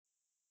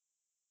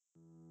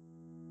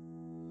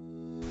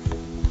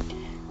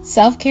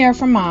Self-care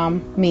for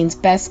mom means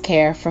best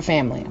care for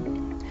family.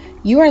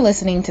 You are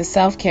listening to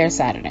Self-Care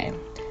Saturday.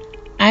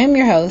 I am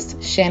your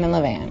host, Shannon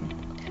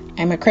Levan.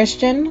 I'm a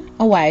Christian,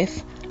 a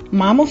wife,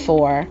 mom of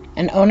 4,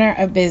 and owner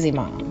of Busy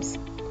Moms.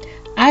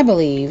 I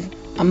believe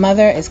a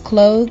mother is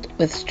clothed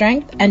with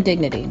strength and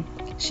dignity.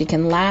 She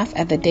can laugh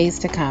at the days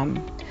to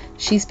come.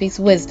 She speaks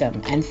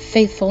wisdom, and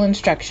faithful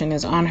instruction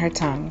is on her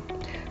tongue.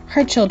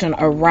 Her children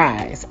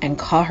arise and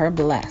call her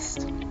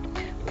blessed.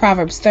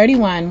 Proverbs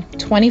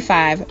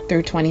 31:25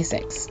 through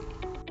 26.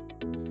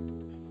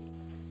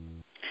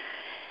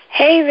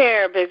 Hey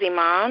there, Busy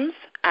Moms.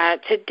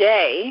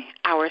 Today,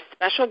 our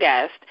special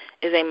guest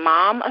is a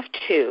mom of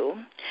 2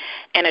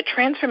 and a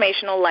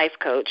transformational life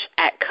coach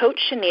at Coach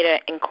Shanita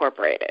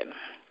Incorporated.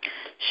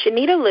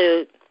 Shanita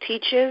Liu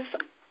teaches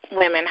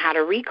women how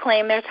to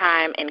reclaim their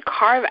time and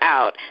carve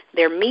out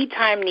their me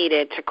time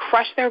needed to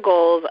crush their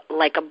goals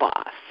like a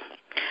boss.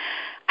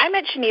 I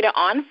met Shanita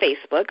on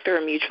Facebook through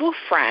a mutual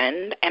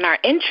friend, and our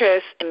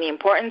interest in the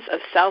importance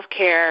of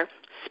self-care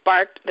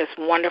sparked this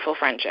wonderful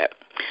friendship.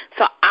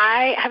 So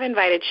I have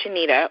invited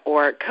Shanita,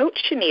 or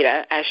Coach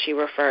Shanita, as she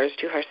refers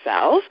to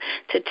herself,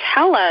 to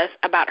tell us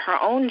about her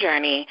own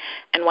journey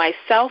and why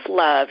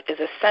self-love is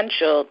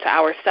essential to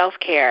our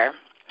self-care.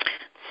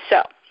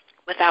 So,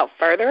 without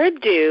further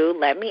ado,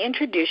 let me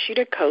introduce you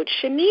to Coach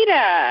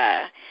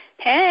Shanita.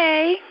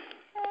 Hey.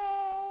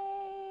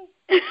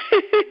 Hey.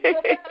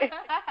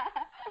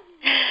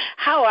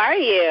 How are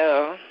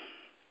you?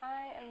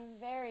 I am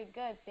very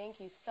good. Thank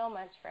you so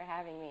much for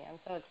having me. I'm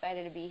so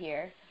excited to be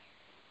here.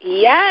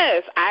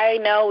 Yes, I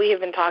know we have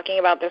been talking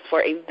about this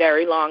for a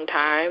very long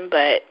time,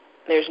 but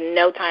there's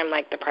no time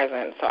like the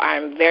present. So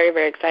I'm very,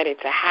 very excited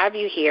to have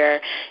you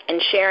here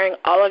and sharing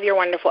all of your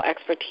wonderful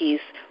expertise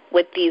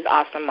with these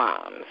awesome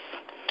moms.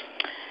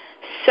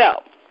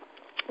 So,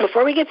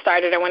 before we get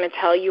started, I want to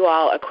tell you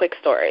all a quick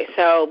story.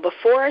 So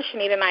before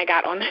Shanita and I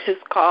got on this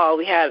call,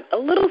 we had a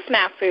little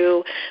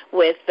snafu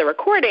with the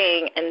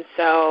recording, and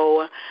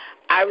so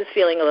I was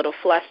feeling a little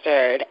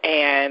flustered,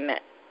 and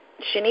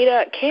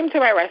Shanita came to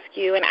my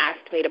rescue and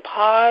asked me to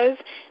pause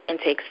and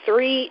take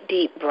 3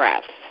 deep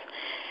breaths.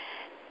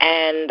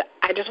 And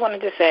I just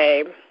wanted to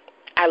say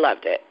I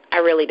loved it. I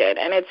really did.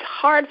 And it's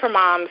hard for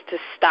moms to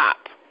stop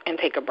and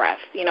take a breath.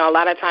 You know, a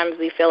lot of times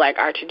we feel like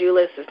our to-do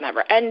list is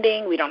never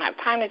ending. We don't have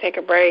time to take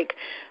a break.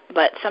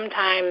 But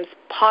sometimes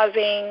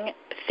pausing,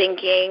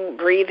 thinking,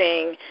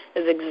 breathing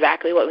is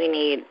exactly what we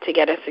need to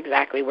get us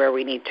exactly where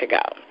we need to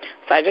go.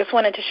 So I just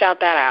wanted to shout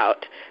that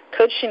out.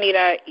 Coach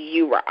Shanita,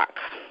 you rock.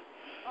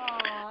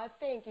 Aw,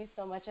 thank you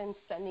so much. I'm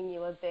sending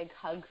you a big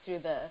hug through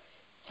the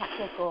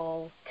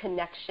technical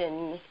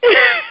connection.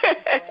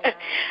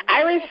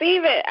 I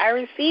receive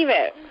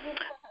it.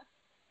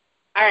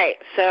 All right,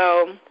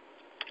 so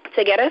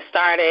to get us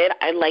started,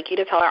 I'd like you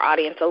to tell our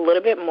audience a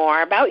little bit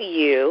more about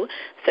you.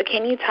 So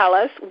can you tell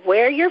us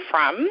where you're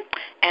from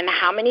and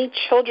how many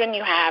children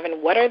you have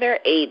and what are their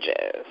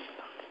ages?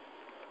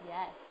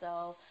 Yes,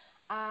 so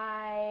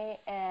I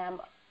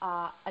am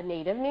a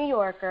native New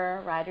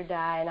Yorker, ride or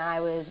die, and I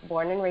was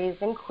born and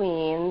raised in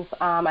Queens.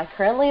 I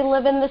currently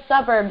live in the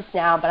suburbs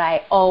now, but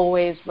I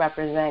always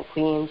represent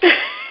Queens.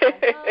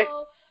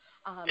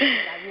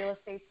 Real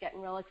estate's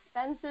getting real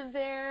expensive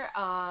there,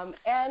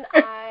 and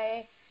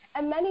I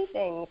am many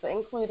things,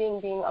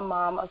 including being a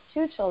mom of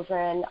 2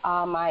 children.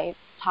 My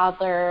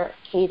toddler,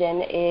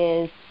 Caden,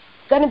 is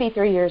going to be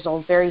 3 years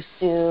old very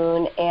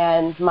soon,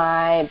 and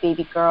my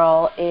baby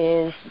girl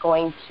is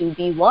going to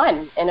be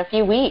 1 in a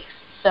few weeks.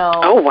 So,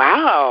 oh,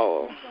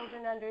 wow.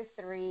 Children under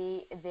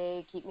 3,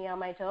 they keep me on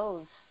my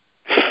toes.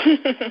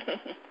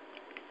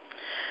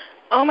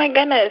 Oh, my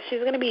goodness.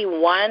 She's going to be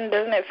 1.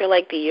 Doesn't it feel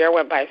like the year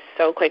went by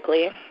so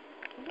quickly?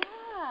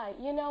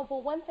 Yeah,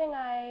 but one thing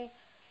I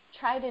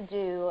try to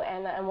do,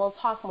 and we'll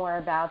talk more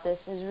about this,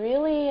 is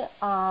really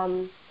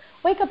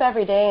wake up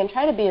every day and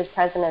try to be as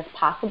present as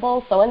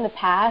possible. So in the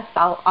past,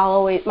 I'll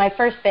always, my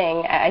first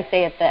thing I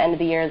say at the end of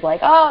the year is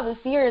like, oh,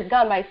 this year has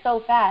gone by so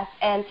fast.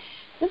 And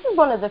this is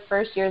one of the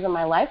first years of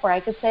my life where I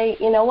could say,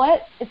 you know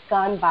what, it's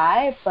gone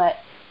by, but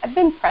I've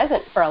been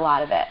present for a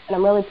lot of it. And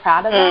I'm really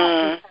proud of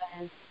that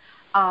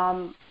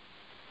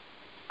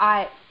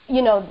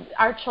because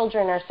our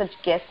children are such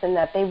gifts in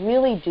that they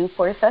really do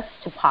force us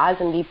to pause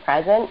and be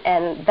present,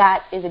 and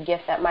that is a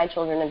gift that my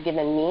children have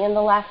given me in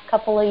the last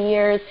couple of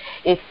years.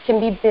 It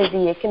can be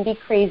busy, it can be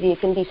crazy, it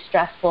can be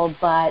stressful,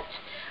 but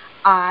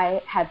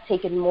I have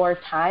taken more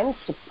time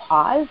to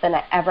pause than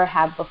I ever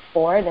have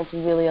before, and it's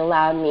really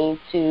allowed me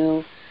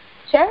to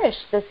cherish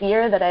this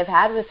year that I've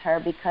had with her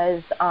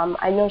because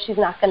I know she's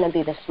not going to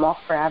be this small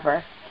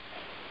forever.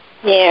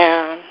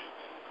 Yeah.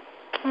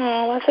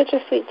 Oh, that's such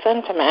a sweet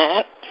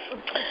sentiment.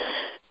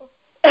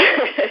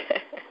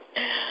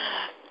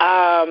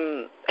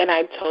 And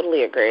I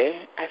totally agree.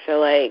 I feel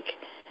like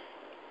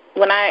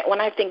when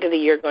I think of the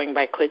year going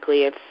by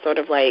quickly, it's sort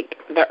of like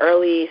the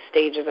early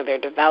stages of their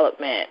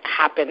development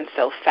happen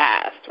so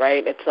fast,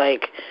 right? It's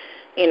like,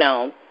 you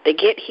know, they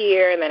get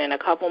here, and then in a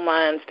couple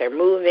months they're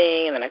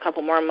moving, and then a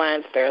couple more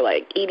months they're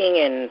like eating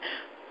and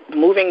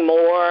moving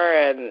more,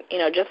 and, you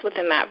know, just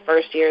within that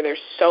first year, there's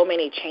so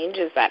many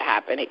changes that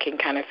happen. It can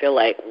kind of feel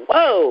like,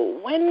 whoa,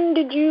 when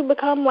did you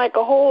become like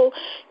a whole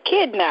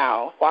kid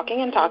now,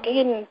 walking and talking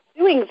and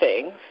doing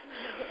things?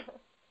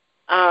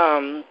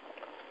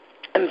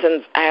 And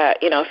since,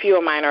 you know, a few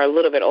of mine are a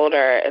little bit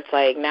older, it's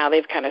like now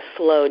they've kind of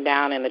slowed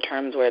down in the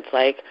terms where it's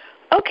like,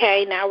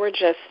 okay, now we're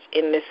just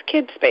in this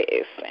kid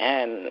space,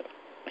 and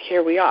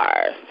here we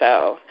are.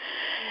 So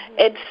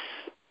it's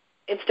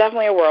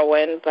definitely a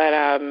whirlwind, but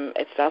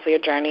it's definitely a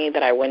journey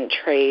that I wouldn't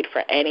trade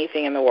for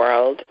anything in the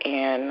world,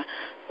 and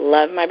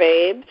love my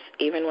babes,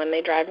 even when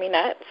they drive me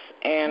nuts.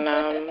 And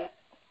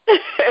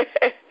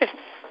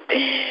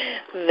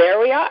there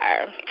we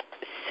are.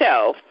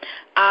 So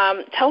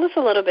tell us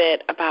a little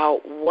bit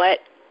about what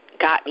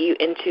got you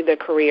into the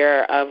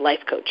career of life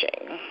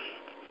coaching.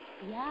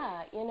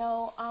 Yeah, you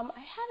know, I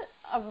had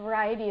a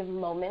variety of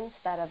moments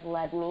that have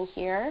led me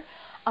here.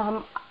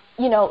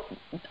 You know,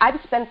 I've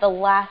spent the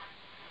last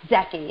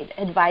decade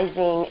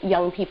advising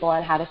young people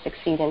on how to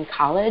succeed in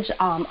college.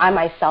 I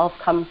myself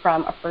come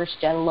from a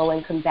first-gen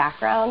low-income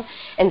background,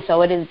 and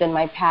so it has been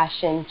my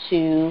passion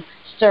to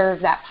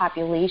serve that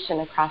population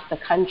across the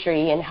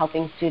country and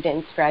helping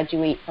students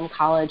graduate from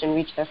college and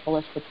reach their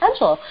fullest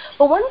potential.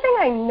 But one thing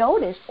I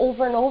noticed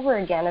over and over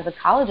again as a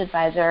college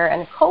advisor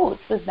and a coach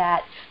was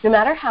that no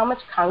matter how much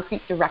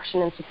concrete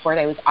direction and support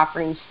I was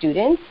offering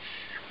students,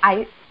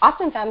 I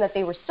often found that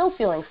they were still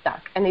feeling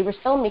stuck, and they were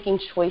still making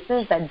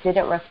choices that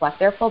didn't reflect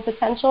their full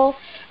potential.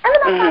 And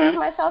then I thought to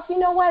myself, you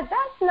know what,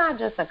 that's not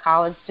just a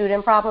college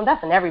student problem,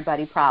 that's an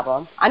everybody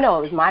problem. I know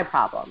it was my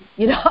problem.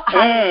 You know,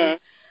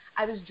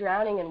 I was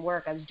drowning in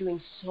work. I was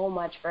doing so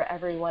much for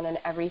everyone and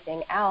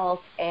everything else,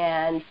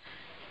 and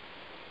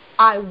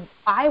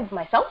I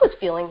myself was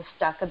feeling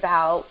stuck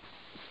about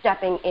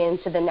stepping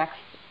into the next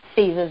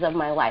phases of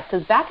my life.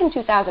 Because back in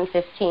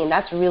 2015,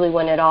 that's really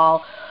when it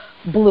all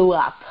blew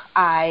up.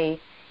 I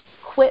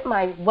quit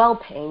my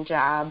well-paying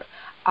job,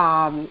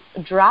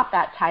 dropped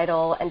that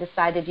title, and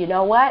decided, you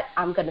know what,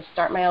 I'm going to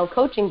start my own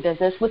coaching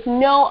business with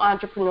no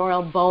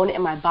entrepreneurial bone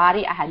in my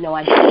body. I had no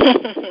idea what to do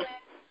with it.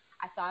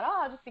 I thought,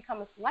 I'll just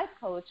become a life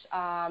coach,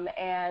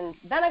 and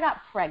then I got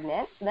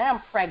pregnant. Then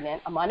I'm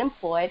pregnant, I'm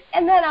unemployed,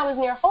 and then I was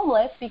near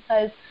homeless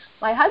because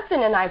my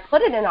husband and I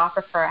put in an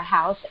offer for a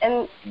house,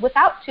 and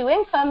without two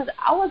incomes,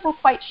 I wasn't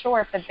quite sure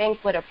if the bank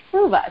would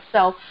approve us.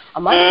 So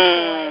I'm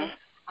unemployed.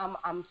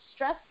 I'm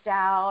stressed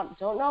out,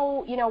 don't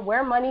know, you know,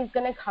 where money's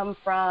going to come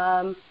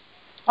from.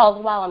 All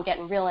the while I'm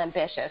getting real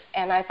ambitious.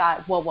 And I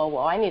thought, whoa,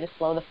 I need to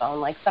slow the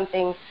phone. Like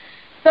something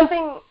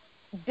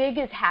big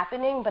is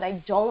happening, but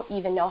I don't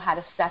even know how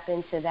to step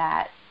into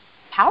that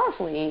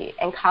powerfully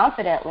and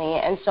confidently.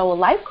 And so a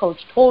life coach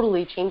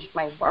totally changed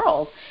my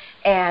world.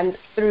 And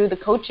through the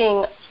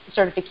coaching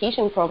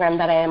certification program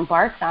that I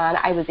embarked on,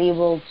 I was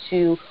able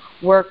to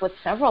work with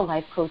several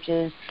life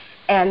coaches,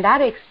 and that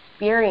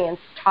experience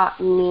taught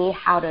me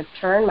how to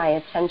turn my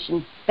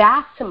attention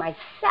back to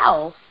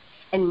myself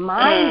and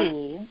my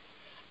needs.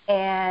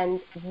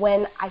 And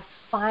when I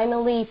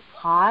finally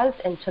paused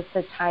and took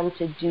the time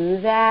to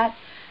do that,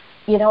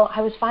 you know,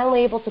 I was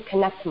finally able to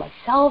connect to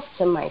myself,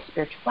 to my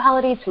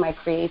spirituality, to my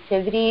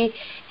creativity,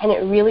 and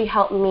it really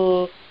helped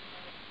me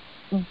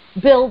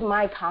build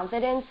my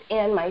confidence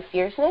and my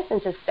fierceness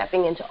into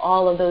stepping into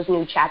all of those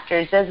new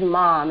chapters as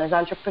mom, as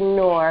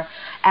entrepreneur,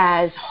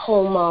 as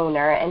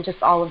homeowner, and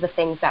just all of the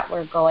things that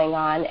were going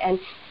on. And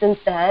since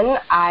then,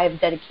 I've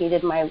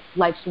dedicated my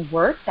life's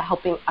work to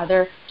helping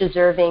other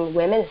deserving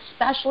women,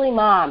 especially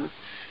moms,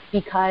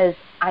 because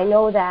I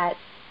know that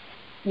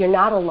you're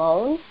not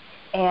alone,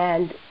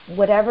 and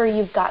whatever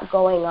you've got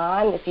going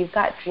on, if you've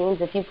got dreams,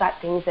 if you've got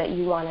things that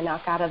you want to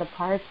knock out of the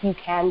park, you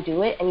can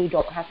do it, and you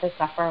don't have to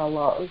suffer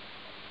alone.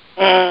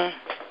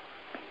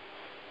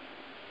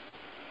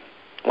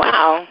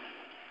 Wow.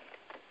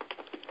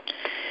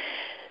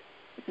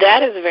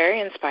 That is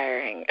very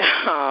inspiring.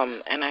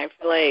 And I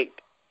feel like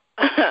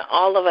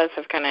all of us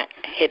have kind of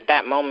hit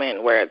that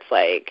moment where it's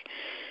like,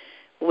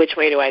 which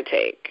way do I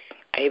take?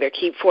 I either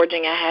keep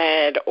forging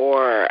ahead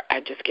or I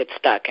just get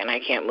stuck and I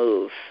can't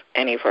move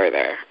any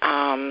further.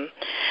 And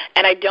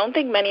I don't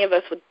think many of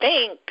us would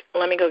think,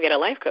 let me go get a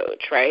life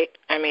coach, right?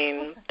 I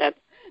mean, that's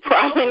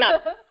probably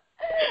not the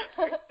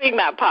thing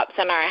that pops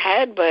in our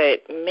head, but,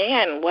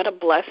 man, what a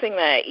blessing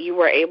that you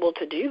were able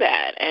to do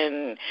that.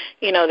 And,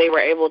 you know, they were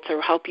able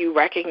to help you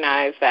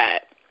recognize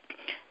that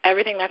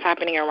everything that's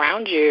happening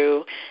around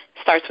you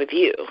starts with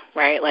you,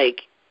 right?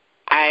 Like,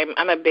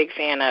 I'm a big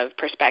fan of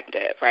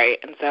perspective, right?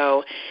 And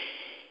so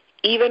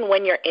even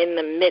when you're in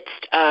the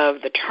midst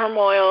of the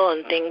turmoil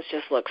and things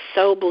just look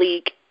so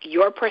bleak,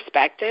 your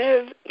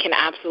perspective can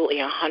absolutely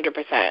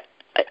 100%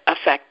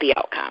 affect the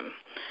outcome.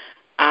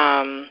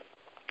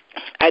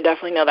 I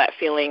definitely know that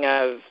feeling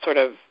of sort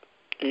of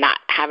not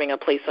having a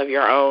place of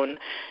your own,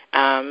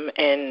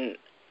 and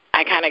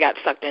I kind of got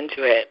sucked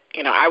into it.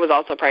 You know, I was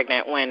also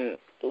pregnant when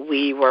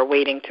we were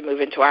waiting to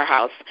move into our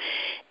house,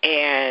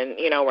 and,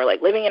 you know, we're,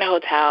 like, living in a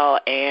hotel,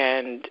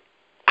 and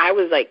I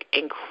was, like,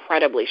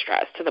 incredibly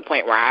stressed to the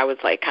point where I was,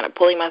 like, kind of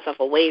pulling myself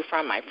away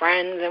from my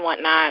friends and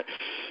whatnot.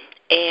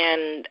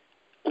 And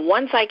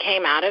once I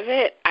came out of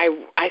it,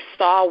 I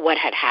saw what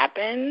had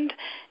happened,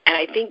 and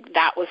I think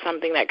that was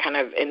something that kind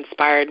of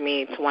inspired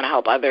me to want to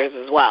help others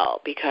as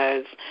well,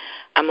 because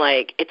I'm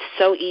like, it's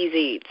so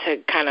easy to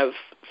kind of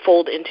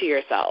fold into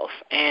yourself,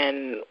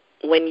 and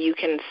when you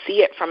can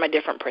see it from a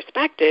different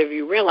perspective,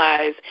 you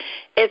realize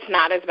it's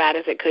not as bad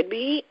as it could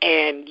be,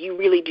 and you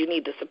really do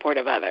need the support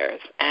of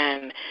others.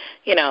 And,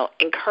 you know,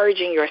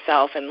 encouraging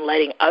yourself and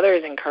letting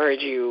others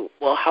encourage you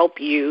will help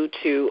you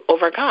to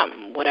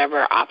overcome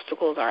whatever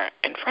obstacles are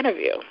in front of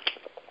you.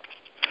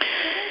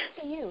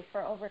 Kudos to you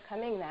for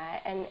overcoming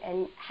that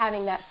and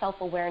having that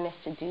self-awareness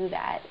to do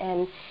that.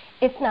 And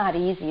it's not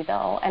easy,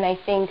 though, and I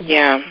think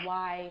that's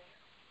why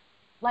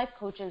life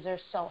coaches are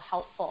so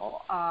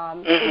helpful.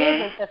 It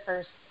isn't the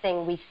first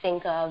thing we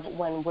think of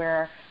when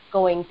we're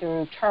going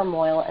through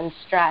turmoil and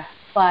stress,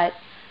 but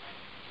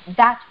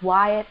that's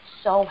why it's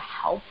so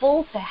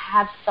helpful to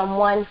have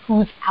someone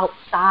who's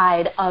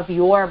outside of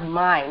your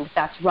mind,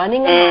 that's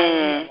running a mind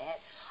minute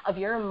of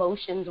your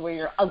emotions where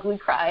you're ugly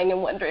crying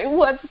and wondering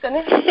what's going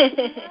to happen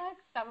next.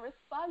 I'm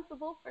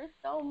responsible for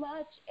so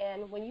much.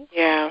 And when you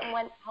have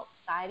someone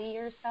outside of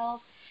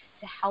yourself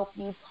to help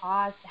you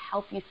pause, to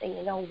help you say,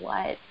 you know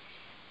what,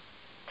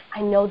 I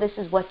know this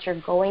is what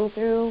you're going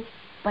through,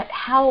 but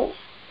how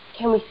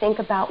can we think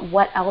about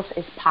what else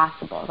is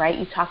possible, right?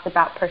 You talked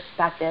about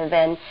perspective,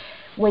 and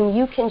when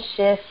you can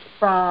shift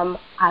from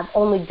I've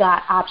only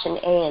got option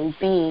A and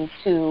B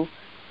to,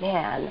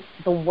 man,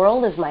 the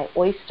world is my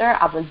oyster.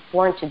 I was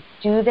born to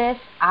do this.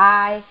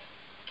 I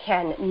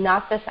can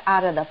knock this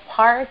out of the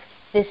park.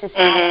 This is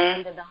how I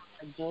ended up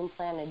a game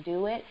plan to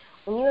do it.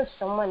 When you have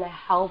someone to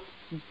help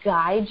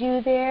guide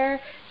you there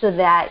so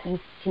that you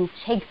can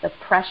take the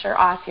pressure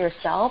off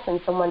yourself and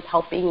someone's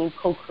helping you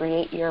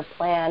co-create your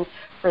plan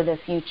for the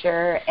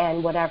future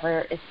and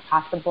whatever is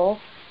possible,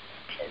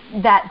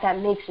 that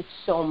makes it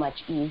so much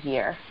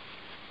easier.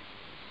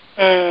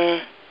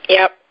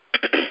 Yep.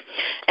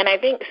 And I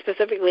think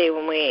specifically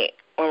when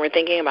we're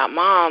thinking about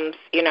moms,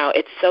 you know,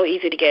 it's so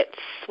easy to get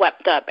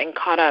swept up and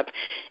caught up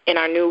in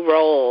our new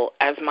role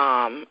as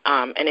mom.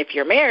 And if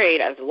you're married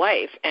as a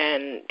wife,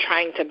 and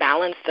trying to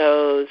balance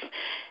those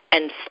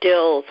and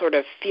still sort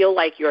of feel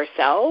like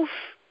yourself,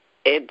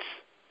 it's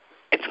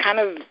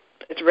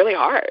really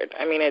hard.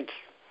 I mean, it's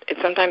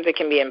sometimes it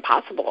can be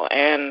impossible.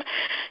 And,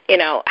 you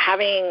know,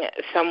 having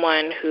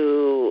someone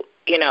who,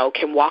 you know,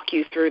 can walk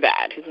you through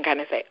that, who can kind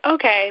of say,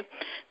 okay,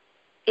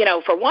 you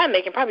know, for one,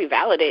 they can probably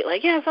validate,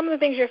 like, yeah, some of the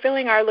things you're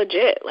feeling are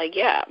legit. Like,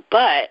 yeah,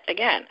 but,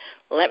 again,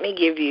 let me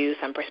give you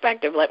some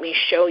perspective. Let me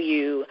show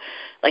you,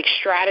 like,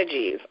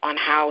 strategies on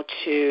how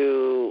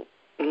to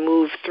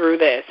move through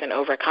this and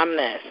overcome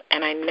this.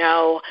 And I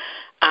know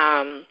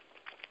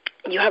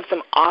you have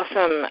some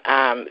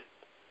awesome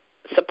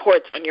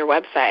supports on your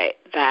website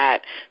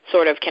that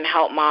sort of can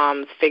help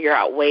moms figure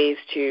out ways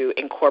to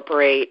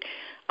incorporate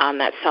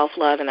that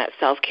self-love and that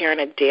self-care on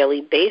a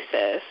daily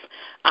basis.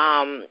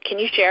 Can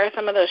you share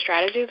some of those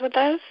strategies with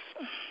us?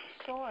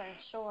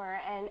 Sure.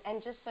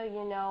 And just so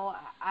you know,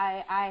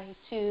 I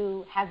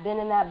too have been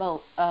in that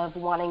boat of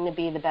wanting to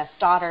be the best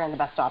daughter and the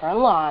best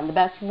daughter-in-law and the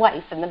best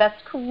wife and the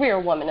best career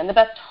woman and the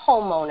best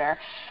homeowner.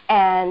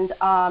 And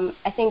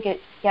I think it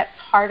gets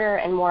harder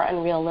and more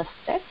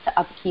unrealistic to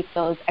upkeep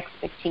those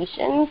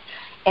expectations.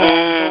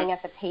 And going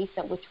at the pace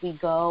at which we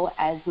go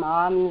as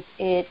moms,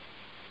 it's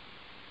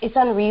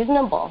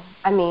unreasonable.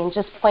 I mean,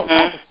 just point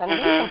blank, it's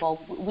unreasonable.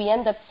 We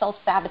end up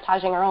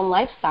self-sabotaging our own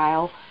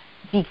lifestyle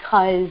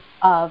because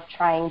of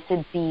trying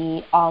to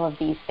be all of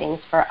these things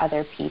for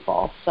other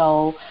people.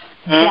 So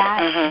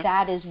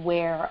that is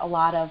where a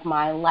lot of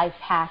my life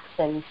hacks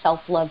and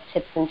self-love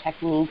tips and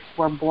techniques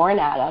were born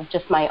out of,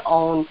 just my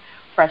own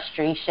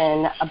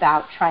frustration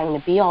about trying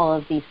to be all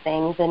of these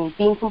things and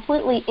being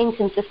completely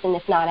inconsistent,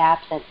 if not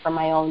absent, from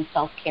my own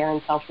self-care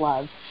and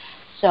self-love.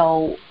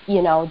 So,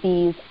 you know,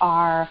 these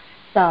are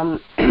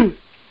some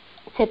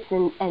tips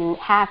and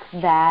hacks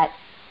that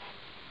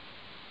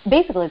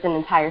basically it's an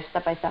entire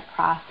step-by-step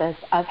process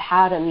of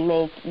how to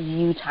make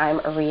you time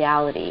a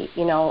reality.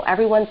 You know,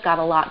 everyone's got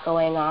a lot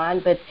going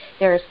on, but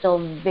there are still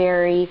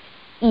very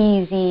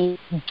easy,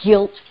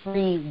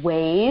 guilt-free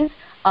ways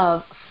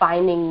of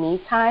finding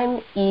me time,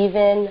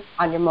 even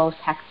on your most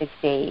hectic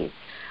days.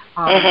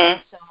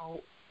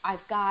 So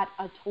I've got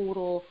a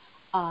total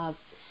of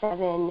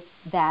 7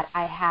 that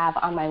I have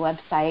on my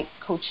website,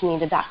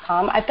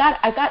 CoachNita.com. I've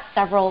got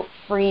several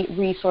free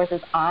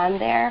resources on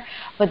there,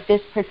 but this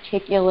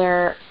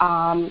particular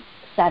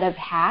set of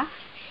hacks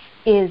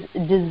is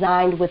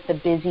designed with the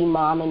busy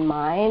mom in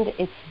mind.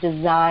 It's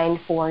designed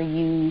for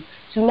you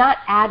to not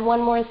add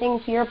one more thing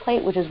to your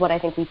plate, which is what I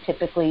think we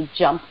typically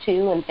jump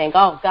to and think,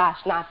 oh gosh,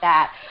 not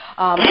that.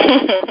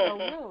 There's no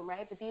room,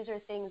 right? But these are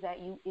things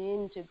that you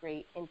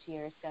integrate into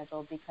your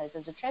schedule, because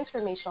as a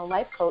transformational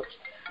life coach,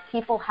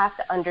 people have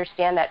to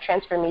understand that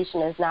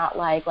transformation is not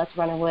like, let's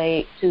run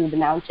away to the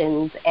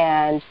mountains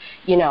and,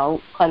 you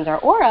know, cleanse our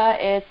aura.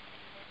 It's,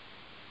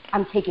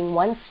 I'm taking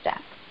one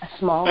step, a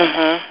small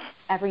step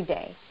every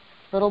day,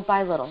 little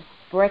by little,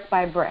 brick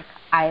by brick.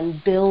 I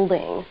am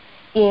building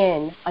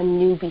in a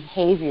new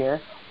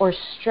behavior or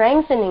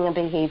strengthening a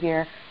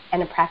behavior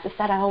and a practice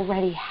that I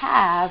already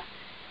have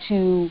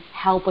to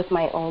help with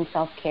my own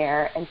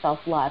self-care and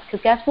self-love.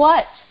 Because guess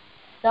what?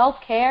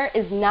 Self-care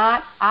is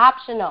not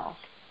optional.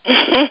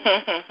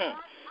 It's not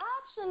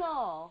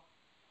optional.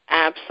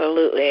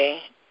 Absolutely.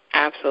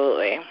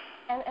 Absolutely.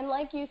 And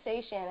like you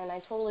say, Shannon, I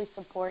totally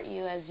support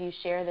you as you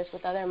share this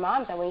with other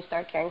moms. And when you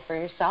start caring for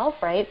yourself,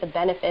 right, the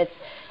benefits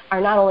are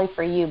not only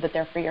for you, but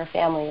they're for your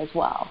family as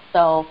well.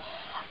 So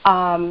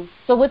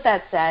with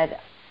that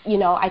said,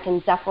 I can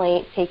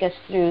definitely take us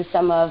through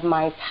some of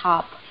my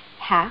top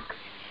hacks.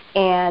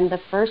 And the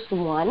first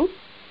one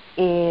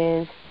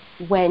is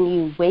when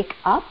you wake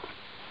up,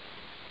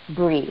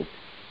 breathe.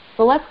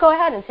 So let's go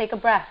ahead and take a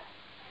breath.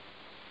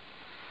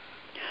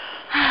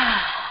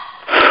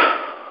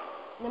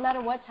 No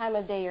matter what time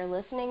of day you're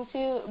listening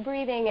to,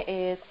 breathing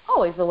is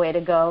always the way to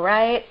go,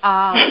 right?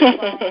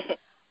 But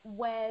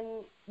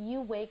when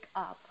you wake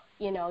up,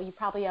 you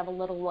probably have a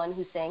little one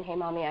who's saying, hey,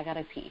 Mommy, I got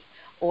to pee.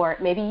 Or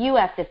maybe you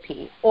have to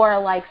pee. Or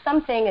like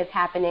something is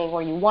happening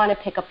where you want to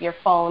pick up your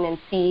phone and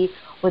see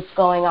what's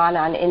going on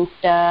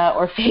Insta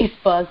or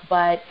Facebook.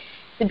 But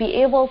to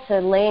be able to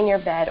lay in your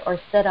bed or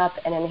sit up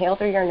and inhale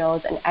through your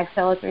nose and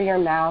exhale through your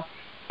mouth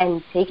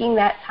and taking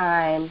that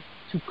time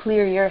to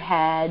clear your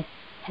head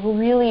and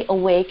really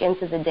awake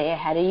into the day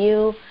ahead of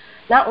you,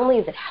 not only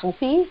is it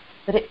healthy,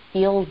 but it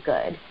feels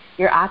good.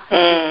 You're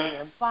oxygenating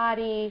your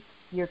body,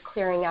 you're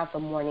clearing out the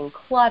morning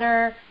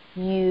clutter,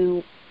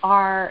 you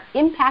are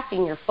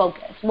impacting your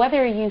focus.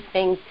 Whether you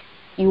think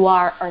you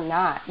are or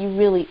not, you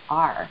really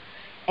are.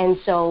 And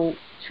so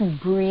to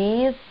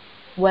breathe,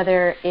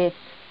 whether it's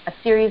a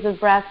series of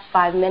breaths,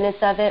 5 minutes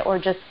of it, or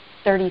just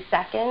 30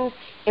 seconds,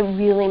 it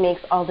really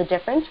makes all the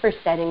difference for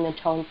setting the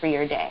tone for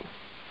your day.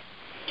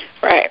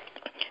 Right.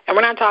 And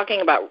we're not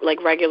talking about,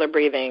 like, regular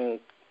breathing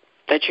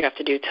that you have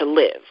to do to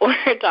live.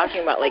 We're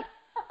talking about, like,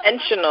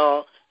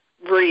 intentional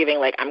breathing.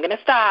 Like, I'm going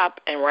to stop,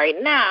 and right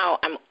now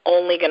I'm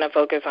only going to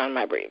focus on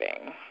my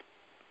breathing.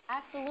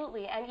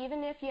 Absolutely. And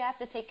even if you have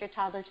to take your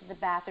toddler to the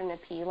bathroom to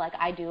pee, like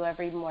I do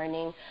every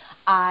morning,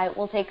 I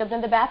will take them to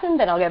the bathroom,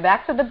 then I'll get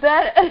back to the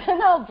bed,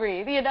 and I'll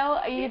breathe. You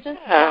just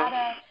got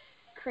to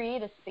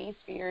create a space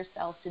for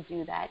yourself to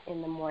do that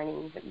in the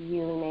mornings. It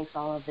really makes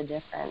all of the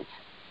difference.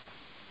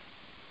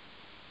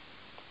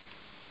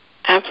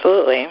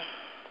 Absolutely.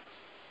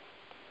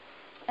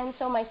 And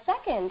so my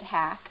second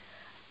hack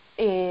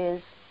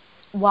is,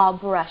 while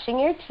brushing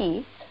your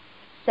teeth,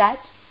 set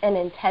an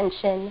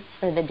intention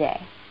for the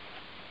day.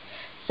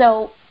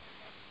 So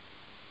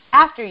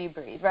after you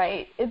breathe,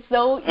 right, it's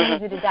so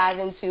easy to dive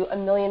into a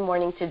million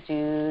morning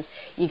to-dos.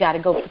 You got to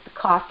go put the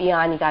coffee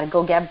on. You got to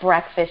go get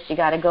breakfast. You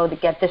got to go to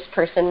get this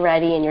person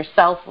ready and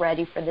yourself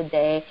ready for the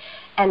day.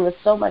 And with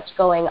so much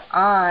going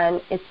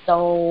on, it's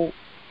so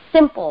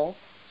simple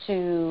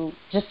to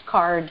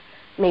discard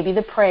maybe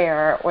the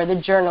prayer or the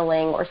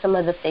journaling or some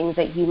of the things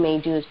that you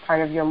may do as part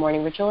of your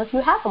morning ritual if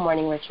you have a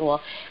morning ritual.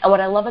 And what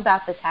I love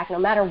about this hack, no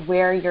matter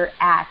where you're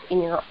at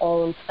in your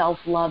own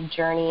self-love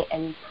journey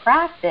and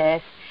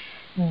practice,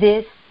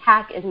 this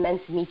hack is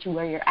meant to meet you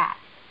where you're at.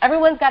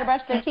 Everyone's got to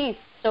brush their teeth.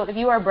 So if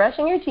you are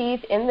brushing your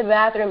teeth in the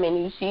bathroom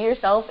and you see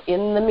yourself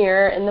in the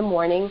mirror in the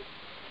morning,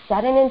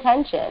 set an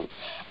intention.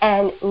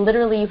 And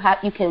literally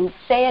you can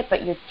say it,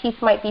 but your teeth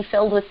might be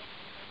filled with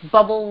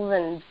bubbles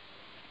and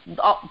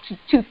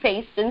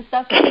toothpaste and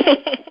stuff.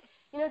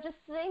 Just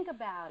think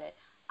about it.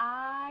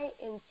 I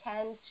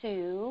intend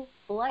to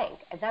blank,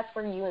 and that's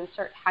where you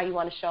insert how you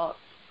want to show up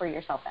for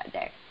yourself that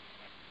day.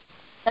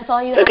 That's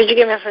all you have. So could you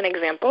give us an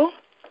example?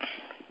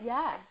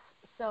 Yes.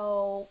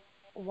 So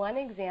one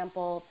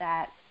example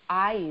that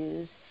I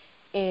use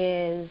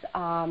is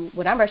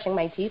when I'm brushing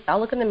my teeth,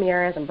 I'll look in the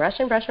mirror as I'm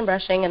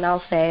brushing, and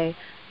I'll say,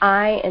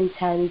 I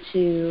intend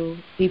to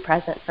be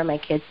present for my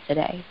kids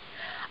today.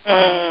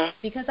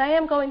 Because I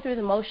am going through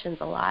the motions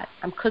a lot.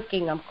 I'm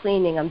cooking, I'm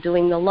cleaning, I'm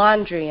doing the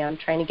laundry, I'm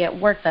trying to get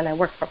work done. I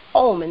work from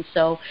home, and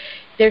so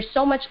there's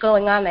so much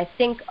going on. I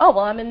think, oh,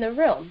 well, I'm in the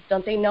room.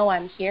 Don't they know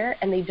I'm here?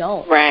 And they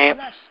don't. Right. I'm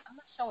not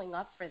showing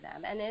up for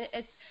them. And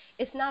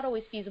it's not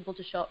always feasible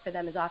to show up for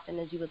them as often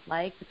as you would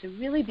like, but to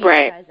really be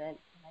present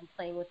and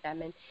playing with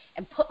them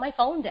and put my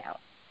phone down.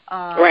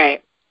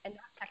 And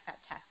not check that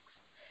text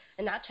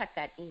and not check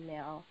that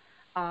email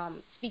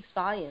speaks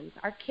volumes.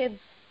 Our kids,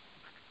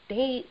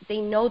 they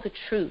know the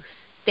truth.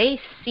 They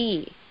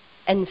see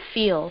and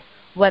feel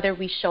whether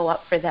we show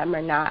up for them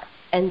or not.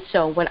 And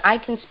so when I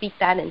can speak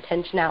that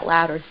intention out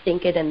loud or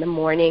think it in the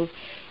morning,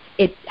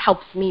 it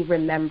helps me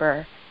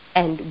remember.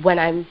 And when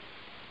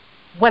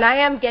I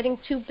am getting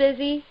too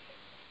busy,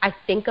 I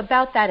think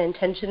about that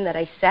intention that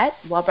I set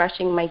while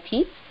brushing my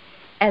teeth,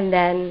 and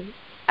then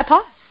I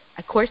pause.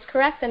 I course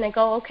correct, and I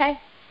go, okay,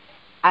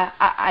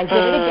 I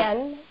did it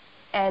again,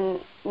 and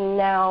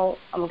now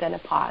I'm going to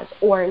pause.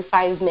 Or in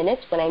 5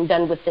 minutes, when I'm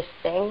done with this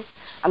thing,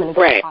 I'm going to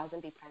go pause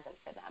and be present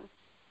for them.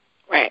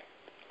 Right.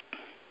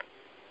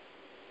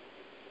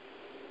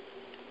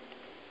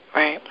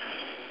 Right.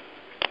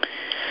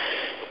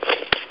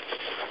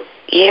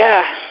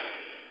 Yeah.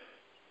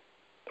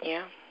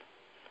 Yeah.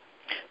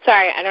 So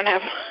sorry, I don't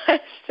have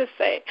much to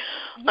say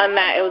on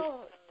that. It was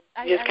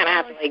you just kind of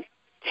have to like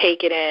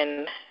take it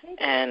in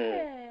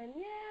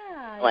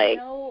like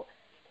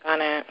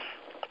on it.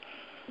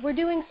 We're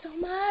doing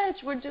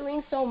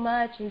so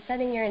much, and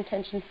setting your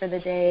intentions for the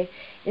day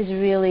is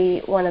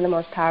really one of the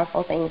most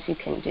powerful things you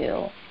can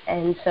do.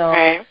 And so,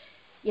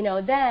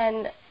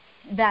 then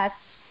that's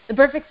the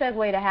perfect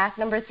segue to hack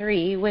number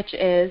 3, which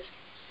is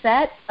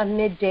set a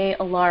midday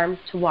alarm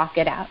to walk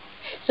it out.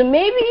 So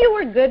maybe you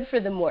were good for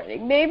the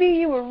morning. Maybe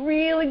you were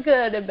really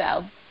good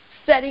about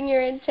setting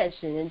your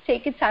intention and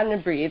taking time to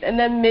breathe, and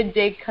then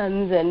midday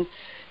comes and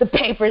the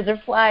papers are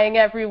flying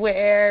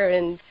everywhere,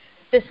 and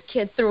this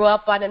kid threw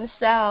up on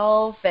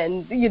himself,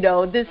 and, you're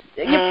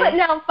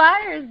putting out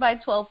fires by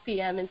 12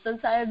 p.m., and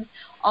sometimes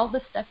all the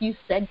stuff you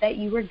said that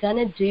you were going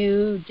to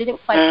do didn't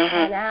quite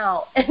pan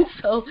out. And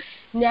so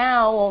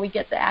now when we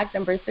get to act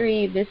number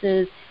 3, this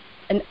is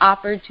an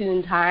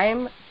opportune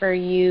time for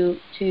you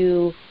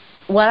to,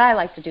 what I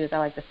like to do is I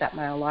like to set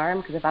my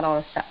alarm, because if I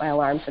don't set my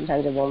alarm,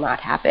 sometimes it will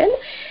not happen.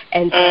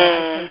 And so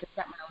I tend to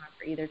set my alarm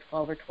for either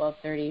 12 or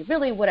 12:30,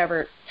 really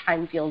whatever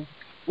time feels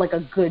like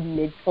a good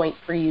midpoint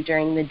for you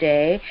during the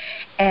day,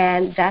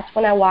 and that's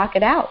when I walk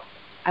it out.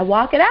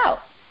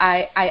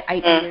 I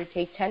either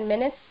take 10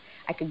 minutes,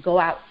 I could go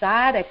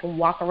outside, I can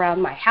walk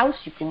around my house,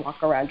 you can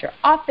walk around your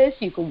office,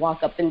 you can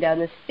walk up and down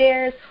the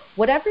stairs,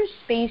 whatever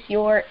space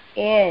you're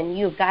in,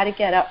 you've got to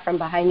get up from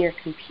behind your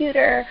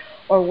computer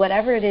or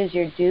whatever it is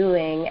you're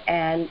doing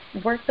and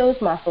work those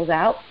muscles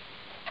out.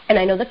 And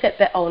I know the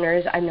Fitbit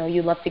owners, I know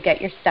you love to get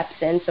your steps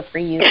in, so for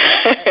you,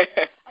 a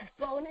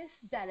bonus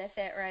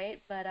benefit,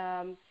 right? But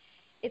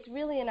it's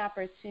really an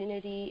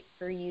opportunity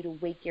for you to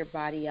wake your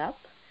body up.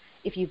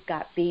 If you've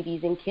got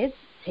babies and kids,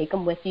 take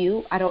them with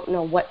you. I don't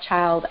know what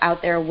child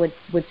out there would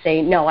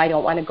say, no, I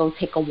don't want to go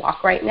take a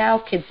walk right now.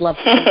 Kids love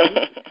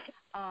to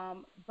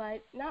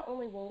but not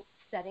only will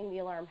setting the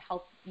alarm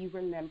help you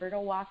remember to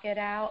walk it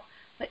out,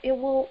 but it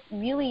will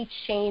really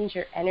change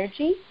your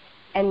energy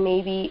and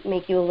maybe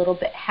make you a little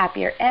bit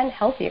happier and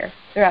healthier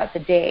throughout the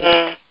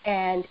day.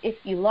 And if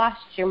you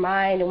lost your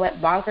mind and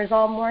went bonkers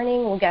all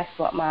morning, well, guess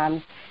what,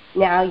 moms?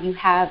 Now you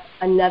have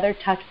another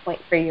touch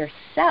point for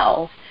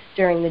yourself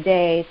during the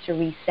day to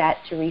reset,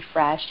 to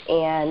refresh,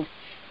 and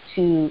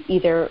to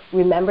either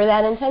remember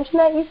that intention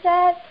that you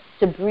set,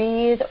 to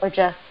breathe, or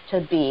just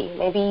to be.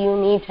 Maybe you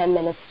need 10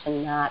 minutes to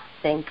not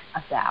think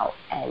about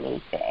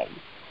anything.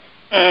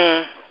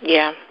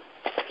 Yeah.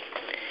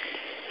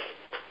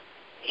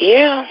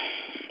 Yeah,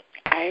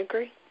 I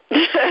agree.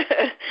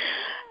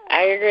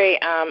 I agree.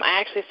 I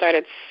actually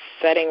started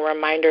setting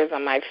reminders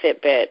on my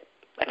Fitbit.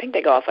 I think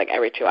they go off like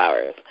every 2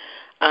 hours.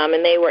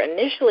 And they were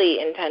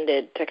initially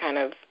intended to kind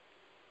of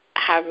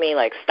have me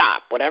like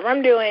stop whatever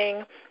I'm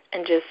doing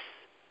and just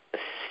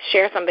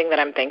share something that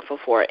I'm thankful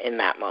for in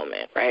that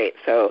moment, right?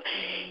 So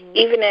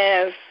even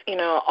if,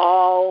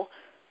 all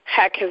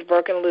heck has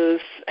broken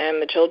loose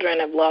and the children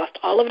have lost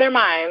all of their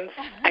minds,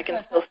 I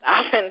can still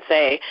stop and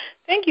say,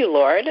 thank you,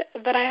 Lord,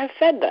 that I have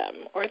fed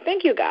them, or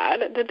thank you,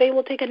 God, that they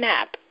will take a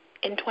nap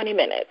in 20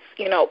 minutes,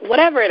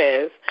 whatever it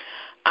is.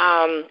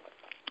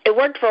 It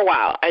worked for a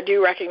while. I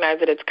do recognize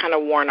that it's kind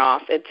of worn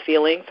off, its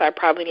feeling, so I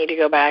probably need to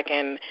go back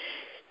and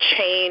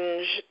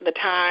change the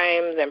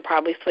times and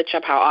probably switch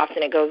up how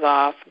often it goes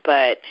off,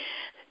 but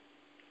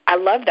I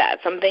love that.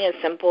 Something as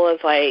simple as,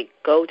 like,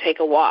 go take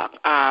a walk.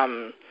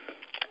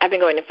 I've been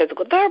going to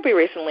physical therapy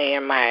recently,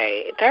 and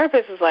my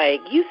therapist is like,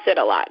 you sit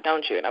a lot,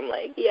 don't you? And I'm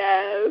like,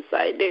 yes,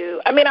 I do.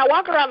 I mean, I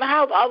walk around the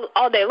house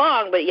all day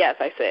long, but yes,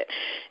 I sit.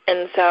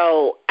 And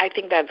so I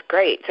think that's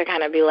great to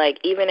kind of be like,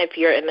 even if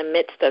you're in the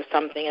midst of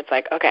something, it's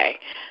like, okay,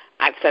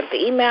 I've sent the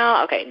email.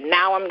 Okay,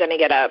 now I'm going to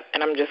get up,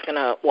 and I'm just going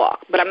to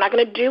walk. But I'm not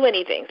going to do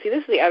anything. See,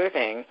 this is the other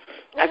thing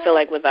I feel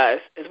like with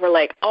us is we're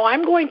like, oh,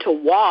 I'm going to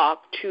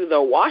walk to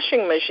the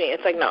washing machine.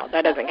 It's like, no,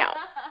 that doesn't count.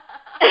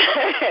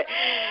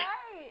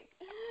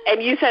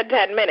 And you said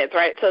 10 minutes,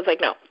 right? So it's like,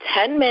 no,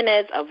 10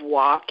 minutes of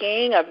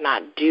walking, of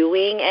not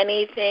doing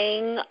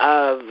anything,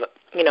 of,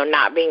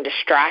 not being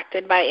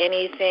distracted by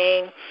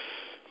anything.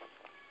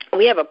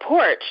 We have a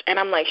porch, and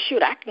I'm like,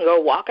 shoot, I can go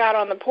walk out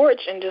on the porch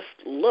and just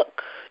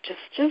look,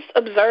 just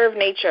observe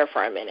nature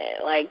for a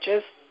minute, like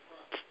just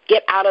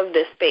get out of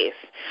this space.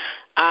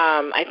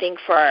 I think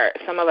for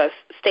some of us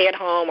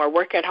stay-at-home or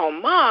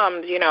work-at-home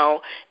moms,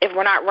 if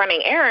we're not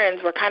running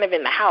errands, we're kind of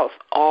in the house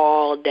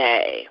all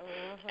day.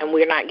 And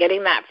we're not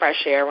getting that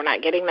fresh air. We're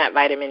not getting that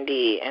vitamin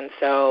D. And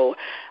so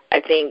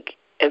I think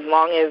as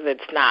long as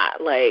it's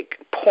not, like,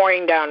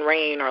 pouring down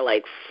rain or,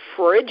 like,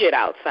 frigid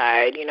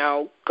outside,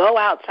 go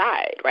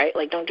outside, right?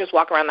 Like, don't just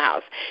walk around the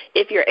house.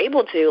 If you're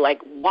able to,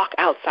 like, walk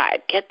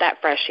outside, get that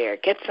fresh air,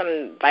 get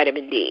some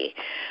vitamin D,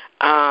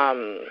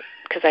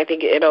 because I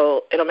think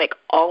it'll make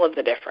all of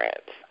the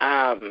difference.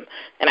 And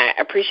I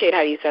appreciate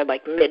how you said,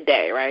 like,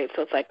 midday, right?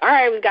 So it's like, all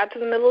right, we got to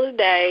the middle of the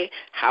day.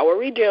 How are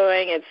we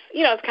doing? It's,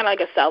 it's kind of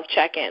like a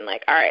self-check-in,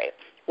 like, all right,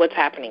 what's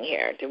happening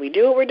here? Did we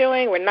do what we're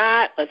doing? We're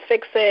not. Let's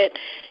fix it.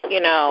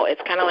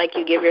 It's kind of like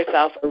you give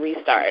yourself a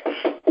restart.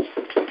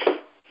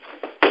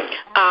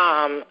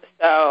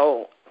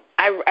 So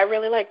I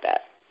really like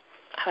that.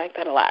 I like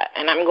that a lot.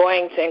 And I'm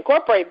going to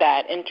incorporate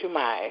that into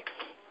my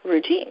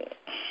routine.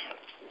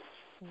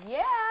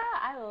 Yeah,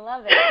 I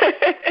love it.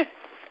 And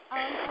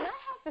I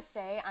have to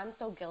say, I'm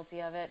so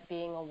guilty of it,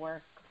 being a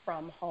work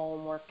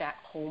at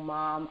home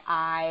mom.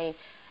 I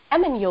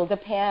am in yoga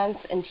pants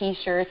and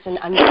T-shirts and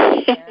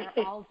underwear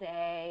all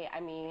day. I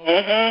mean,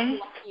 I'm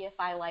lucky if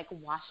I,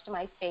 washed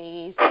my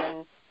face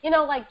and,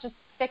 just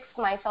fixed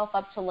myself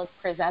up to look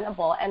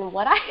presentable. And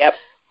what I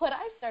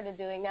started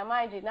doing, now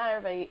mind you, not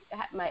everybody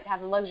might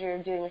have the luxury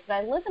of doing this, but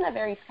I live in a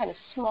very kind of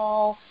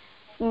small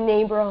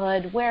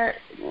neighborhood where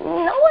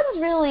no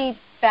one's really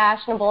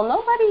fashionable.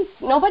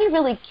 Nobody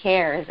really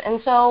cares.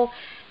 And so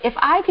if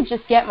I could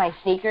just get my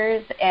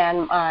sneakers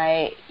and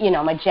my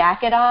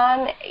jacket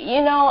on,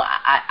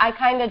 I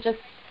kind of just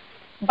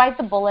bite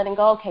the bullet and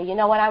go, okay, you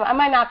know what, I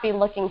might not be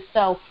looking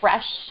so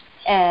fresh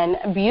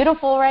and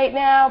beautiful right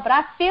now, but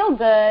I feel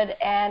good,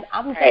 and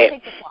I'm going to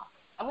take this walk.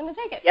 I'm going to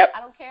take it. Yep.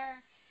 I don't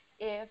care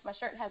if my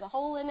shirt has a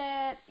hole in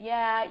it.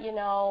 Yeah,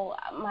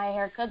 my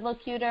hair could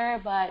look cuter,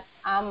 but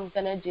I'm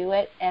going to do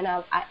it, and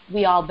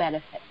we all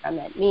benefit from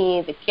it.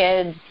 Me, the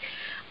kids,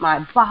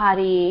 my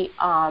body.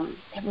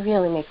 It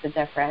really makes a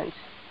difference.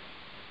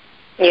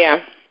 Yeah.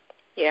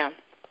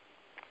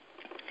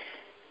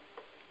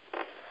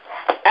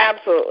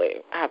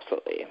 Absolutely.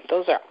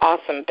 Those are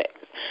awesome things.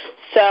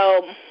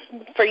 So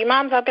for you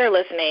moms out there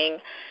listening,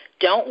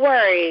 don't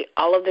worry.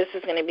 All of this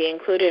is going to be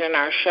included in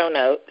our show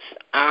notes,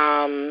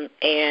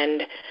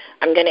 and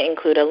I'm going to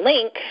include a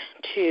link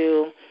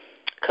to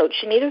Coach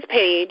Shanita's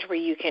page where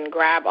you can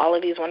grab all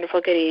of these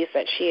wonderful goodies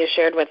that she has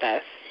shared with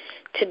us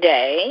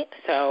today.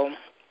 So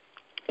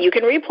you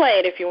can replay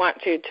it if you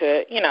want to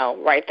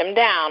write them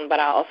down, but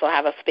I'll also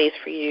have a space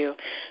for you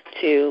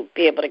to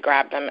be able to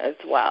grab them as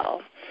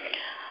well.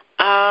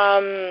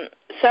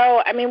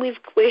 So, I mean,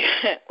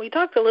 we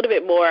talked a little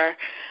bit more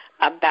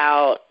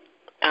about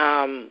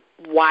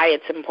why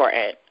it's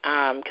important,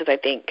 because I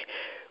think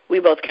we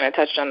both kind of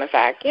touched on the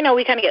fact,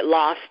 we kind of get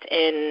lost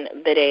in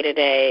the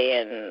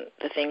day-to-day and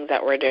the things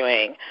that we're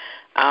doing.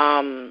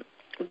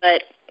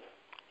 But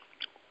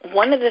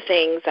one of the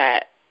things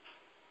that,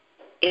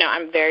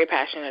 I'm very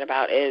passionate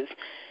about is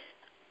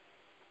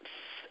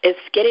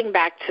getting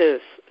back to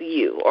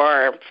you,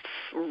 or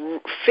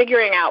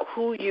figuring out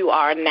who you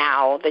are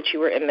now that you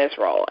were in this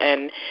role.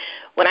 And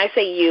when I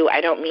say you,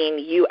 I don't mean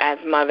you as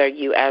mother,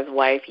 you as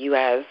wife, you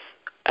as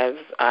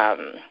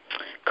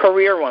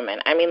career woman.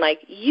 I mean,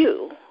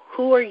 you.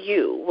 Who are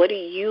you? What do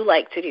you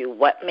like to do?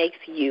 What makes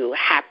you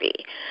happy?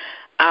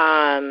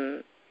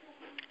 And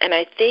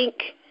I think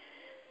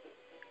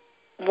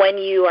when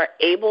you are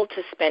able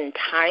to spend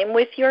time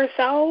with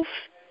yourself,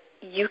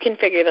 you can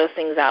figure those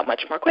things out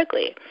much more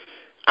quickly.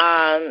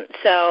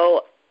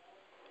 So,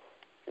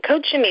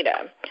 Coach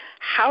Shanita,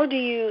 how do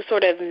you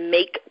sort of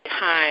make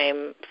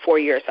time for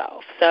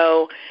yourself?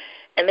 So,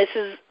 and this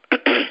is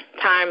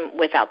time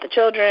without the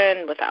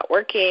children, without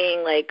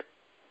working,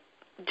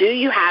 do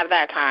you have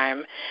that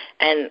time,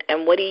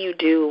 and what do you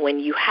do when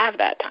you have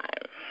that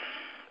time?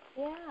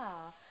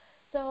 Yeah.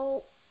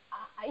 So,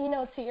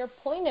 to your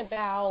point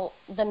about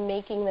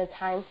making the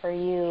time for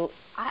you,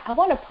 I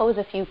want to pose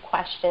a few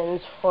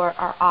questions for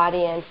our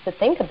audience to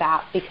think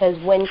about, because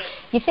when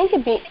you think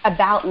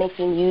about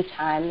making you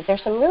time,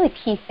 there's some really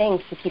key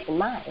things to keep in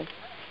mind.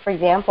 For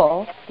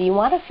example, do you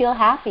want to feel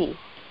happy?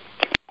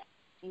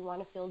 Do you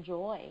want to feel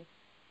joy?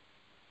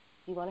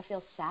 Do you want to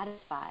feel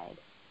satisfied?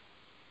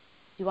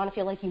 Do you want to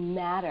feel like you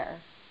matter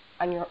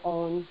on your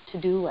own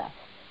to-do list?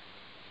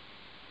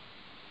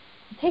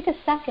 Take a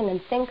second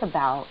and think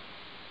about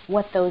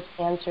what those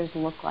answers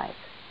look like.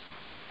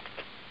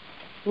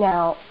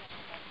 Now,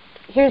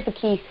 here's the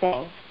key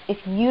thing. If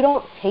you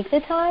don't take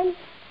the time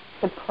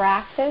to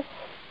practice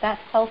that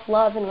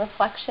self-love and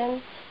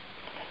reflection,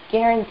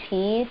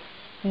 guaranteed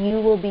you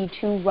will be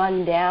too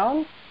run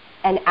down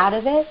and out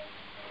of it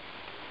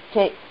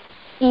to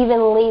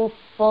even lean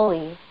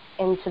fully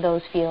into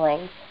those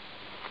feelings.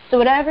 So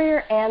whatever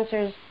your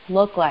answers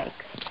look like,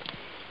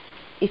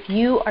 if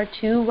you are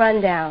too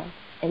run down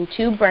and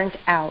too burnt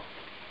out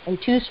and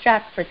too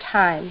strapped for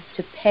time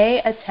to pay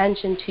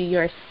attention to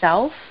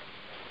yourself,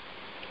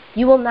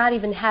 you will not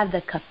even have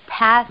the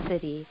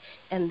capacity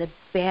and the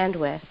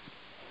bandwidth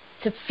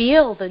to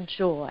feel the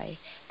joy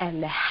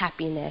and the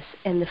happiness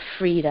and the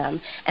freedom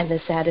and the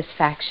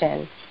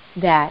satisfaction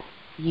that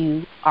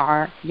you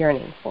are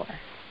yearning for.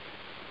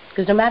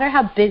 Because no matter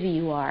how busy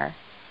you are,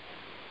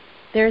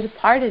 there's a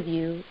part of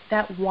you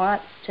that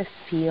wants to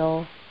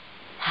feel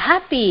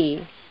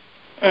happy.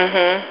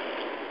 Mm-hmm.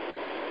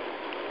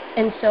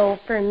 And so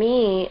for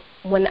me,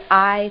 when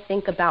I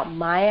think about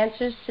my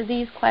answers to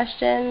these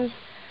questions,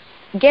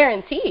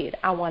 guaranteed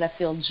I want to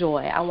feel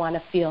joy. I want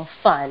to feel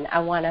fun. I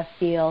want to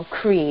feel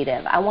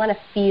creative. I want to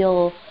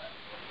feel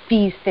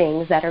these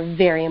things that are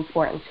very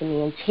important to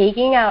me. And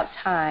taking out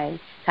time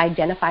to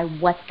identify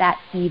what that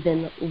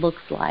even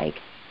looks like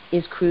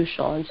is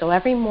crucial. And so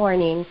every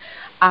morning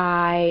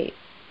I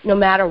no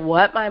matter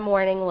what my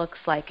morning looks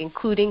like,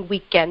 including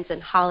weekends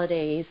and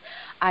holidays,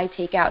 I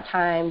take out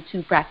time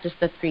to practice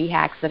the 3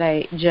 hacks that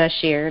I just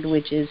shared,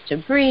 which is to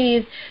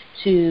breathe,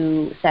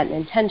 to set an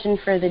intention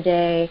for the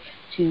day,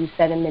 to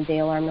set a midday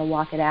alarm to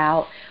walk it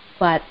out.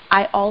 But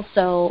I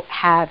also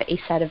have a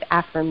set of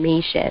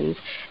affirmations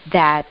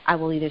that I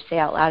will either say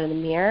out loud in the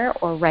mirror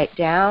or write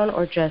down,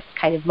 or just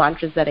kind of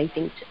mantras that I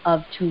think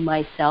of to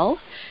myself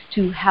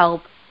to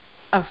help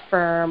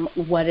affirm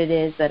what it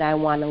is that I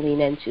want to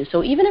lean into.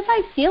 So even if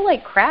I feel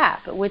like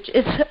crap, which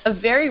is a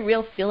very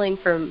real feeling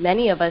for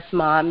many of us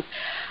moms,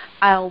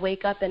 I'll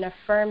wake up and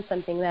affirm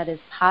something that is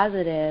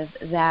positive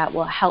that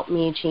will help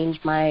me change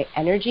my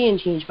energy and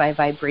change my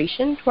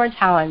vibration towards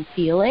how I'm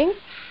feeling,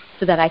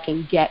 so that I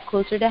can get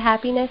closer to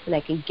happiness and I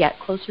can get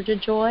closer to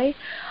joy.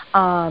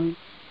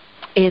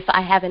 If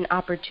I have an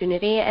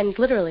opportunity, and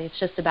literally it's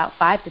just about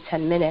 5 to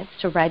 10 minutes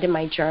to write in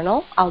my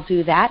journal, I'll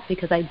do that,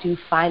 because I do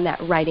find that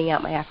writing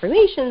out my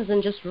affirmations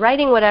and just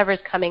writing whatever is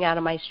coming out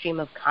of my stream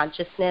of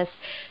consciousness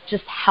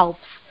just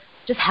helps.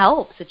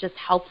 It just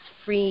helps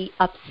free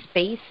up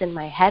space in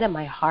my head and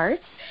my heart,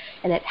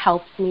 and it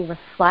helps me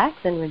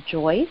reflect and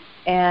rejoice.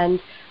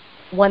 And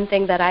one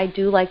thing that I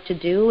do like to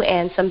do,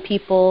 and some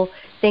people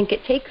think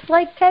it takes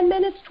like 10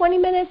 minutes, 20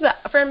 minutes, but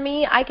for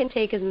me, I can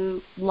take as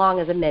long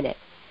as a minute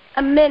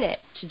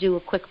to do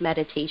a quick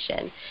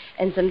meditation.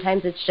 And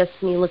sometimes it's just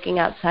me looking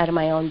outside of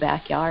my own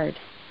backyard.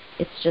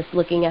 It's just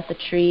looking at the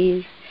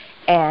trees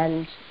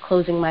and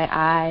closing my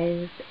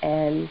eyes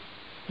and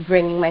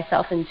bringing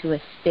myself into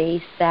a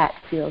space that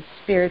feels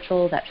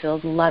spiritual, that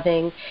feels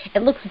loving.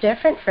 It looks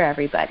different for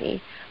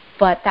everybody,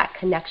 but that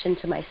connection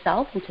to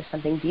myself and to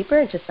something deeper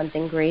and to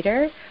something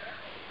greater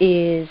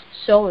is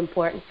so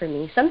important for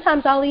me.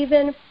 Sometimes I'll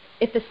even,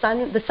 if the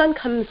sun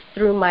comes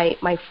through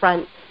my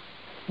front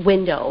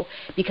window,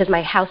 because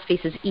my house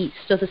faces east,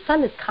 so the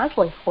sun is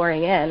constantly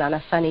pouring in on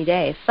a sunny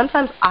day.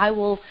 Sometimes I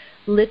will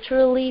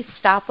literally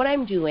stop what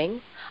I'm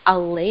doing.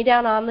 I'll lay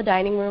down on the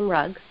dining room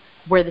rug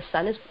where the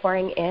sun is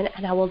pouring in,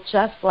 and I will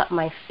just let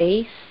my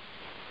face,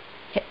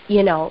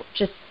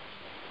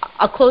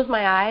 I'll close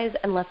my eyes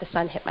and let the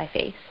sun hit my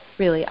face.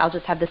 Really, I'll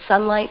just have the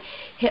sunlight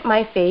hit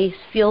my face,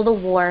 feel the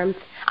warmth.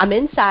 I'm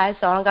inside,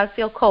 so I don't got to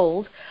feel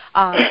cold.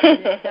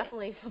 It's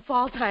definitely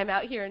fall time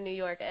out here in New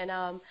York, and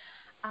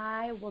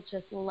I will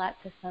just let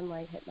the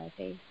sunlight hit my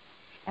face,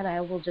 and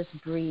I will just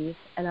breathe,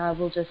 and I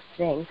will just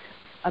think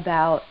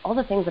about all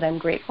the things that I'm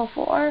grateful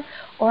for,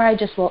 or I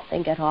just won't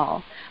think at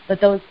all.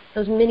 But those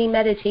mini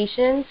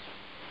meditations,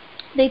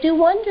 they do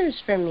wonders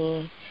for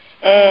me.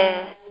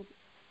 And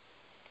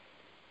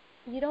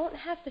you don't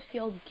have to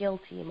feel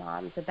guilty,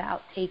 moms,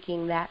 about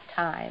taking that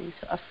time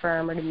to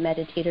affirm or to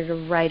meditate or to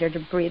write or to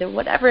breathe or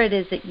whatever it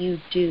is that you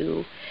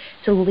do,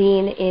 to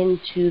lean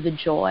into the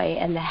joy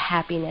and the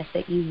happiness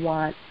that you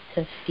want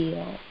to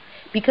feel.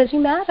 Because you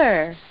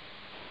matter.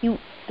 You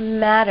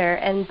matter.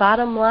 And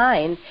bottom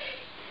line,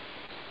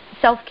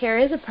 self-care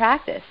is a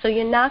practice. So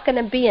you're not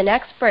going to be an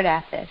expert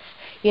at this.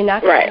 You're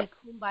not going to be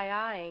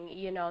kumbaya-ing,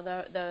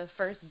 the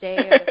first day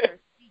or the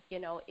first week.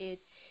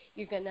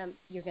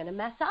 You're gonna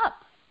mess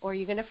up, or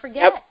you're gonna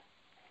forget,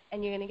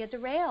 and you're gonna get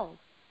derailed.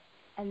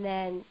 And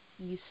then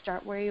you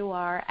start where you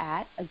are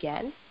at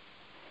again,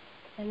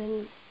 and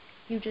then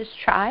you just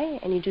try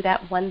and you do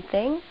that one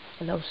thing,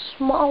 and those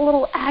small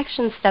little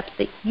action steps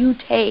that you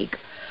take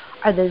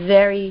are the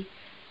very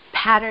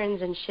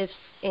patterns and shifts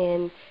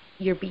in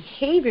your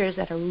behaviors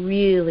that are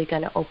really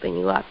going to open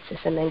you up to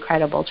some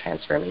incredible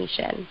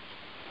transformation.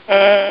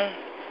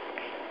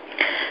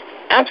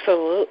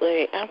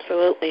 Absolutely.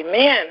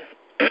 Man,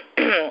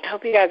 I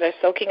hope you guys are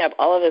soaking up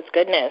all of this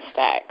goodness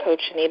that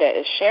Coach Shanita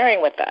is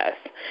sharing with us.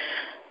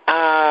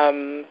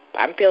 I'm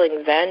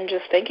feeling zen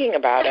just thinking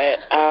about it.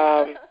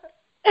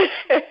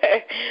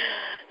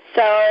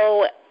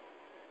 So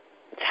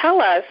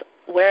tell us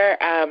where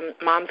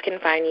moms can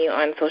find you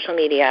on social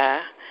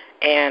media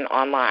and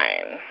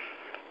online.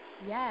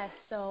 Yes,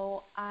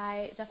 so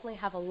I definitely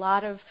have a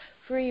lot of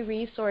free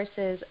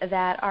resources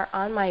that are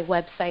on my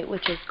website,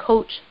 which is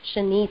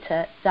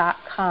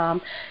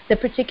CoachShanita.com. The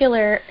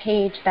particular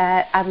page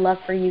that I'd love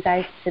for you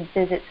guys to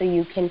visit so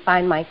you can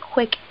find my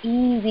quick,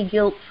 easy,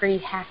 guilt-free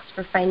hacks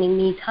for finding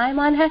me time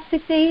on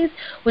hectic days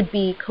would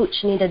be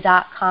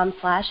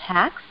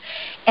CoachShanita.com/hacks.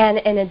 And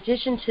in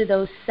addition to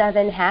those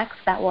 7 hacks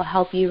that will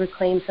help you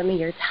reclaim some of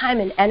your time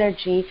and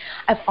energy,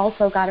 I've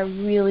also got a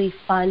really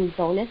fun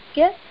bonus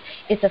gift.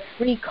 It's a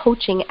free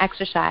coaching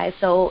exercise,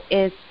 so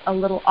it's a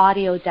little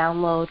audio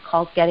download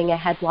called Getting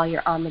Ahead While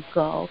You're on the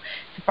Go.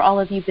 So for all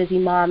of you busy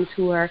moms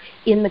who are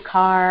in the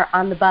car,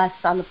 on the bus,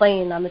 on the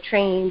plane, on the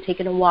train,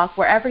 taking a walk,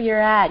 wherever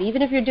you're at,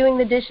 even if you're doing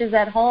the dishes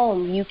at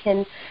home, you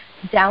can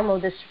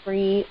download this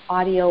free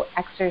audio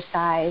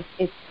exercise.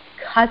 It's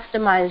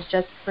customized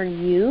just for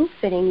you,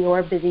 fitting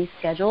your busy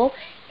schedule,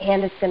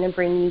 and it's going to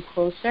bring you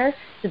closer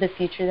to the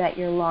future that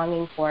you're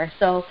longing for.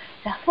 So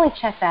definitely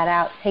check that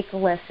out. Take a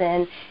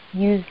listen.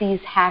 Use these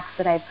hacks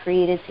that I've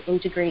created to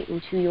integrate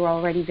into your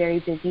already very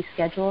busy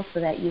schedule so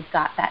that you've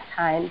got that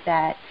time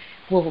that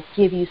will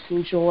give you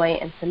some joy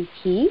and some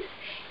peace.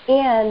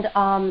 And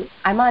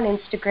I'm on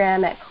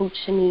Instagram at Coach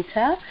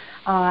Shanita.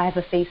 I have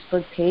a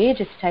Facebook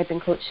page. If you type in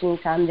Coach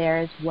Shanita, I'm there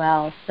as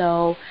well.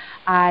 So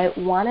I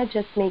want to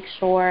just make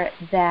sure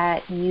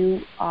that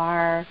you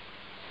are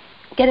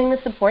getting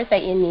the support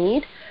that you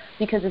need,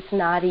 because it's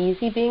not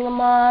easy being a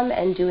mom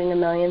and doing a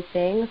million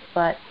things.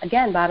 But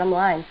again, bottom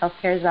line,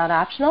 self-care is not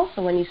optional.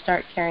 So when you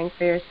start caring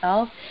for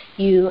yourself,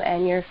 you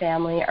and your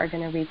family are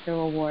going to reap the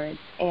rewards.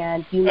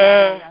 And you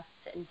know enough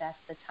to invest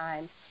the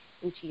time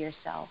into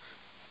yourself.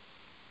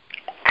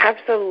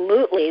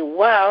 Absolutely.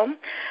 Well,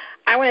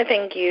 I want to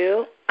thank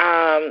you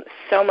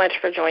so much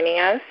for joining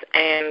us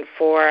and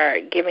for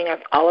giving us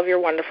all of your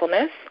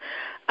wonderfulness.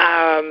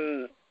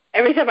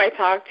 Every time I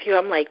talk to you,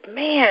 I'm like,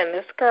 man,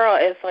 this girl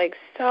is like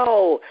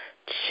so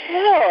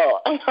chill.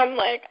 I'm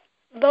like,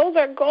 those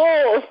are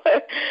goals. So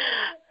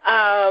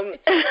I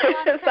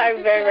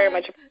very, very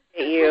much appreciate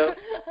you.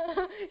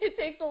 It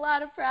takes a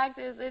lot of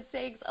practice.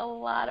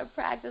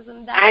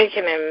 And I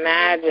can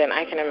imagine.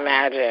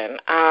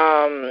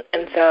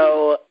 And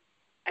so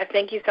I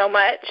thank you so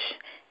much,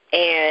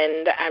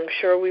 and I'm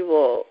sure we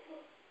will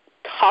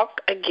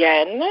talk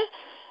again,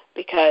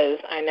 because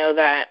I know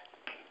that,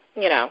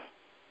 you know,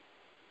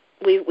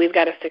 we've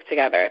got to stick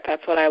together.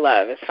 That's what I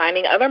love, is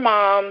finding other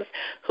moms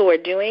who are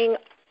doing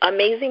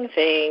amazing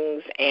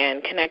things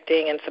and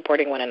connecting and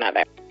supporting one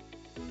another.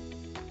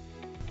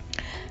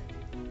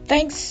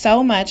 Thanks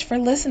so much for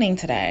listening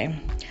today.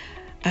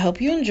 I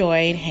hope you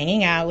enjoyed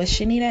hanging out with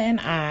Shanita and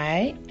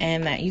I,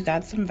 and that you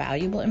got some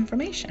valuable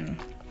information.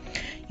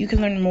 You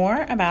can learn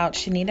more about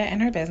Shanita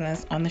and her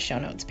business on the show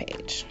notes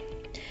page.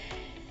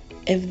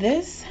 If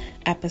this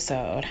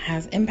episode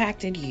has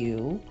impacted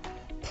you,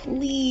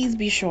 please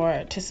be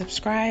sure to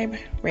subscribe,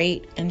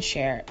 rate, and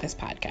share this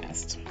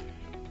podcast.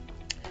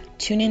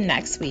 Tune in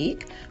next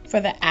week for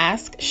the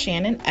Ask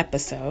Shannon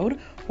episode,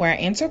 where I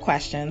answer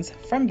questions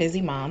from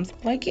busy moms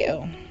like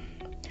you.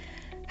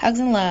 Hugs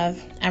and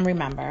love, and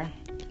remember,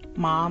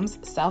 mom's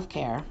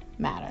self-care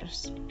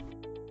matters.